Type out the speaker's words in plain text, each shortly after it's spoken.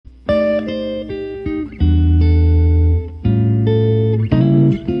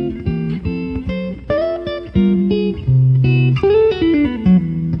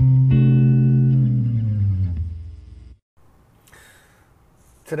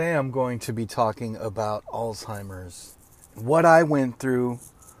Today I'm going to be talking about Alzheimer's. What I went through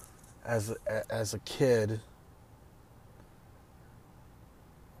as a kid,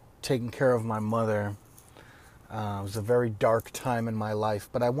 taking care of my mother. It was a very dark time in my life,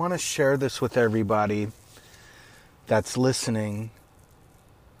 but I want to share this with everybody that's listening,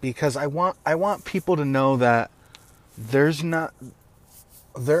 because I want people to know that there's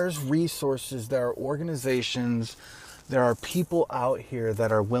resources, there are organizations, there are people out here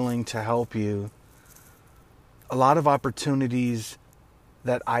that are willing to help you. A lot of opportunities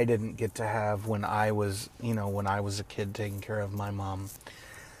that I didn't get to have when I was a kid taking care of my mom.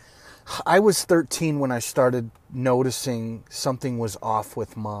 I was 13 when I started noticing something was off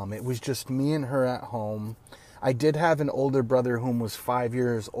with Mom. It was just me and her at home. I did have an older brother whom was 5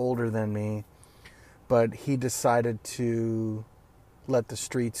 years older than me, but he decided to let the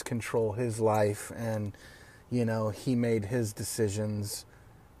streets control his life, and he made his decisions,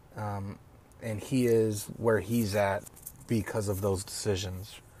 and he is where he's at because of those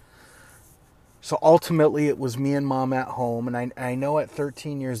decisions. So ultimately it was me and Mom at home, and I know at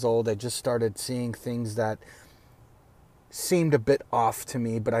 13 years old I just started seeing things that seemed a bit off to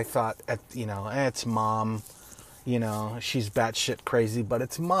me, but I thought, it's Mom, she's batshit crazy, but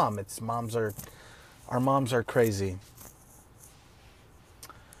it's Mom. Our moms are crazy.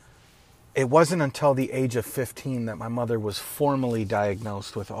 It wasn't until the age of 15 that my mother was formally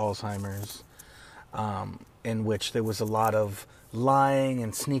diagnosed with Alzheimer's, in which there was a lot of lying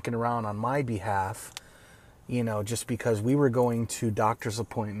and sneaking around on my behalf, just because we were going to doctor's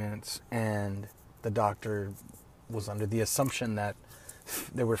appointments and the doctor was under the assumption that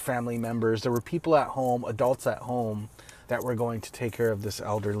there were family members, there were people at home, adults at home, that were going to take care of this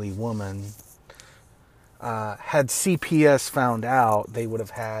elderly woman. Had CPS found out, they would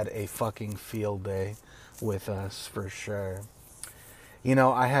have had a fucking field day with us for sure.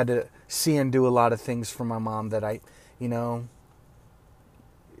 I had to see and do a lot of things for my mom that you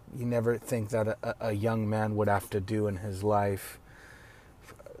never think that a young man would have to do in his life,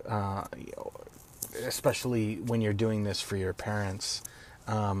 especially when you're doing this for your parents.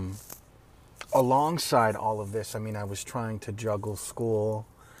 Alongside all of this, I was trying to juggle school.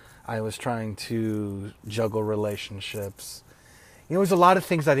 I was trying to juggle relationships. There was a lot of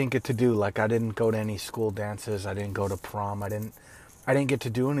things I didn't get to do. Like, I didn't go to any school dances. I didn't go to prom. I didn't get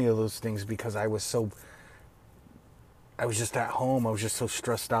to do any of those things because I was just at home. I was just so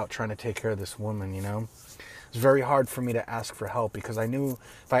stressed out trying to take care of this woman, It was very hard for me to ask for help because I knew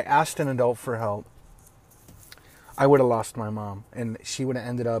if I asked an adult for help, I would have lost my mom. And she would have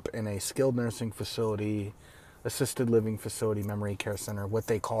ended up in a skilled nursing facility, assisted living facility, memory care center, what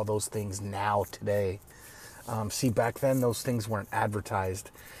they call those things now today. See, back then, those things weren't advertised.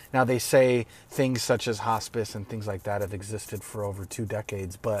 Now, they say things such as hospice and things like that have existed for over 2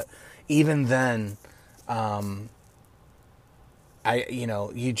 decades. But even then, those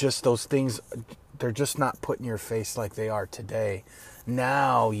things, they're just not put in your face like they are today.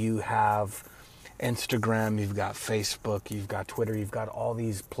 Now you have Instagram, you've got Facebook, you've got Twitter, you've got all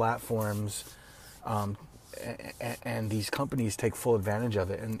these platforms, and these companies take full advantage of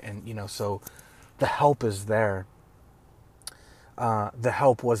it. And so the help is there. The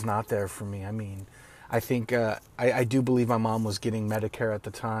help was not there for me. I think, I do believe my mom was getting Medicare at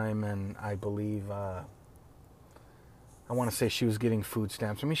the time, and I believe, I want to say she was getting food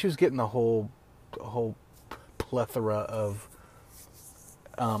stamps. She was getting a whole plethora of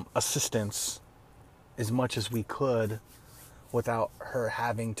assistance, as much as we could, without her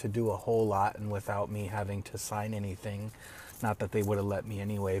having to do a whole lot and without me having to sign anything. Not that they would have let me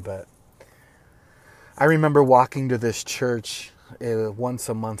anyway, but I remember walking to this church. Once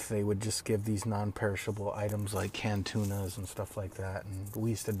a month they would just give these non-perishable items like canned tunas and stuff like that, and we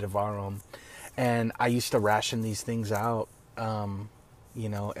used to devour them. And I used to ration these things out,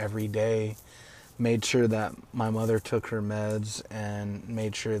 every day. Made sure that my mother took her meds and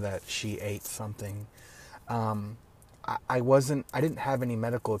made sure that she ate something. I didn't have any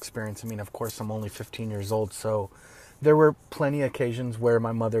medical experience. Of course, I'm only 15 years old, so there were plenty of occasions where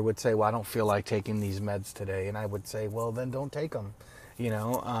my mother would say, well, I don't feel like taking these meds today. And I would say, well, then don't take them.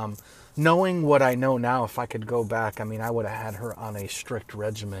 Knowing what I know now, if I could go back, I would have had her on a strict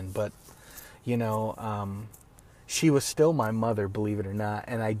regimen. But, she was still my mother, believe it or not.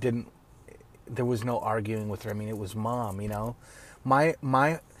 And there was no arguing with her. It was Mom,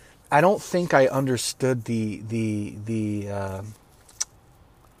 I don't think I understood the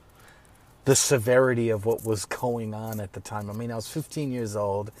severity of what was going on at the time. I was 15 years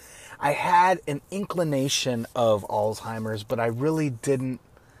old. I had an inclination of Alzheimer's, but I didn't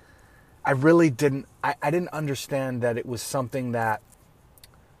understand that it was something that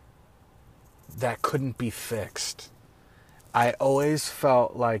that couldn't be fixed. I always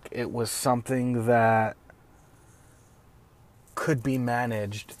felt like it was something that could be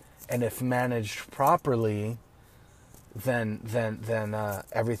managed, and if managed properly, then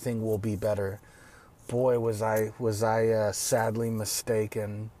everything will be better. Boy, was I sadly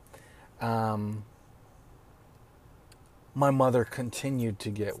mistaken. My mother continued to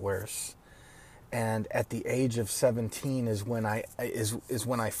get worse, and at the age of 17 is when I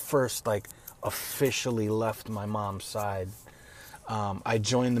first like officially left my mom's side. I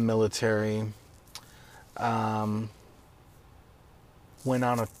joined the military. Went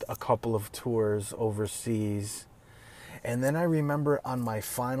on a couple of tours overseas. And then I remember on my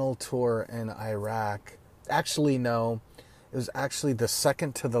final tour in Iraq, actually, no, it was actually the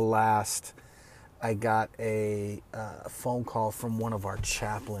second to the last, I got a phone call from one of our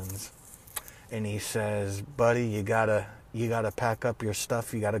chaplains. And he says, buddy, you gotta pack up your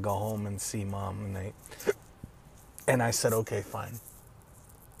stuff. You gotta go home and see Mom. And I said, okay, fine.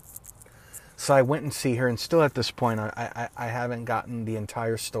 So I went and see her, and still at this point, I haven't gotten the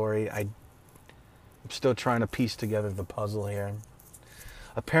entire story. I'm still trying to piece together the puzzle here.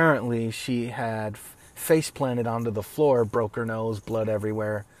 Apparently, she had face planted onto the floor, broke her nose, blood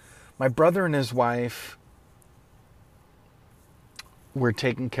everywhere. My brother and his wife were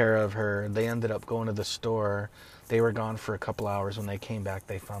taking care of her. They ended up going to the store. They were gone for a couple hours. When they came back,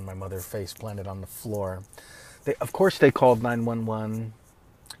 they found my mother face planted on the floor. Of course, they called 911.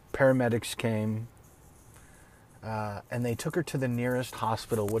 Paramedics came, and they took her to the nearest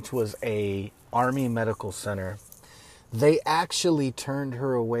hospital, which was a Army medical center. They actually turned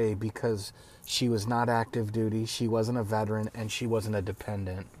her away because she was not active duty, she wasn't a veteran, and she wasn't a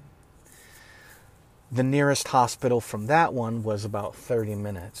dependent. The nearest hospital from that one was about 30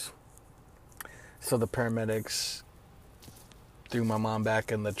 minutes. So the paramedics threw my mom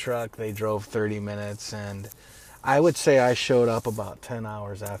back in the truck. They drove 30 minutes, and I would say I showed up about 10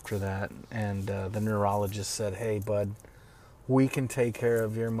 hours after that, and the neurologist said, hey, bud, we can take care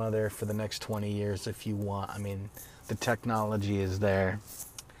of your mother for the next 20 years if you want. I mean, the technology is there.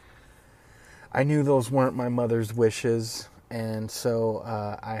 I knew those weren't my mother's wishes, and so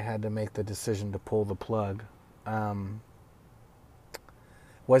I had to make the decision to pull the plug.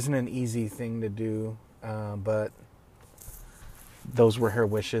 Wasn't an easy thing to do, but those were her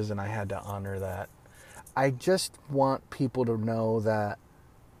wishes, and I had to honor that. I just want people to know that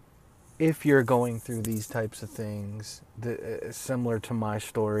if you're going through these types of things, similar to my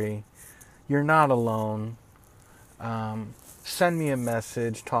story, you're not alone. Send me a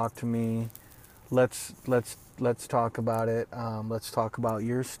message, talk to me. Let's talk about it. Let's talk about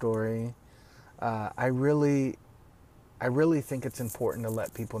your story. I really think it's important to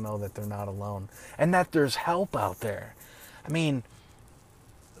let people know that they're not alone and that there's help out there. I mean,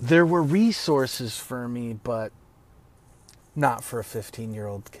 there were resources for me, but not for a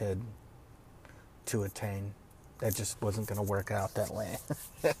 15-year-old kid to attain. That just wasn't going to work out that way.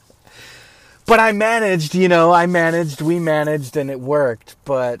 But I managed, we managed, and it worked.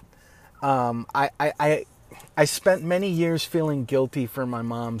 But I spent many years feeling guilty for my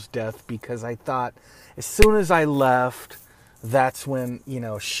mom's death because I thought as soon as I left, that's when,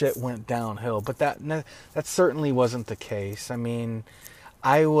 shit went downhill. But that certainly wasn't the case. I mean,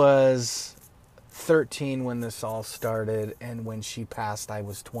 I was 13 when this all started, and when she passed, I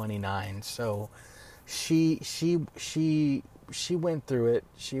was 29. So she went through it.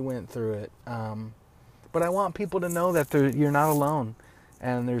 She went through it. But I want people to know that you're not alone,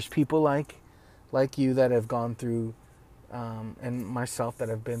 and there's people like you that have gone through, and myself that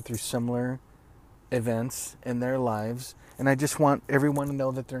have been through similar events in their lives. And I just want everyone to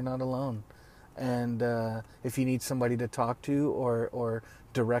know that they're not alone. And if you need somebody to talk to or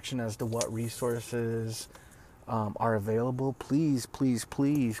direction as to what resources are available, please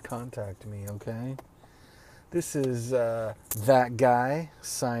contact me, okay? This is That Guy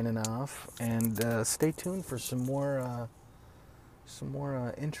signing off, and stay tuned for some more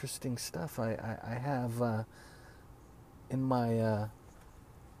interesting stuff I have in my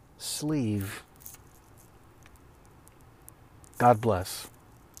sleeve. God bless.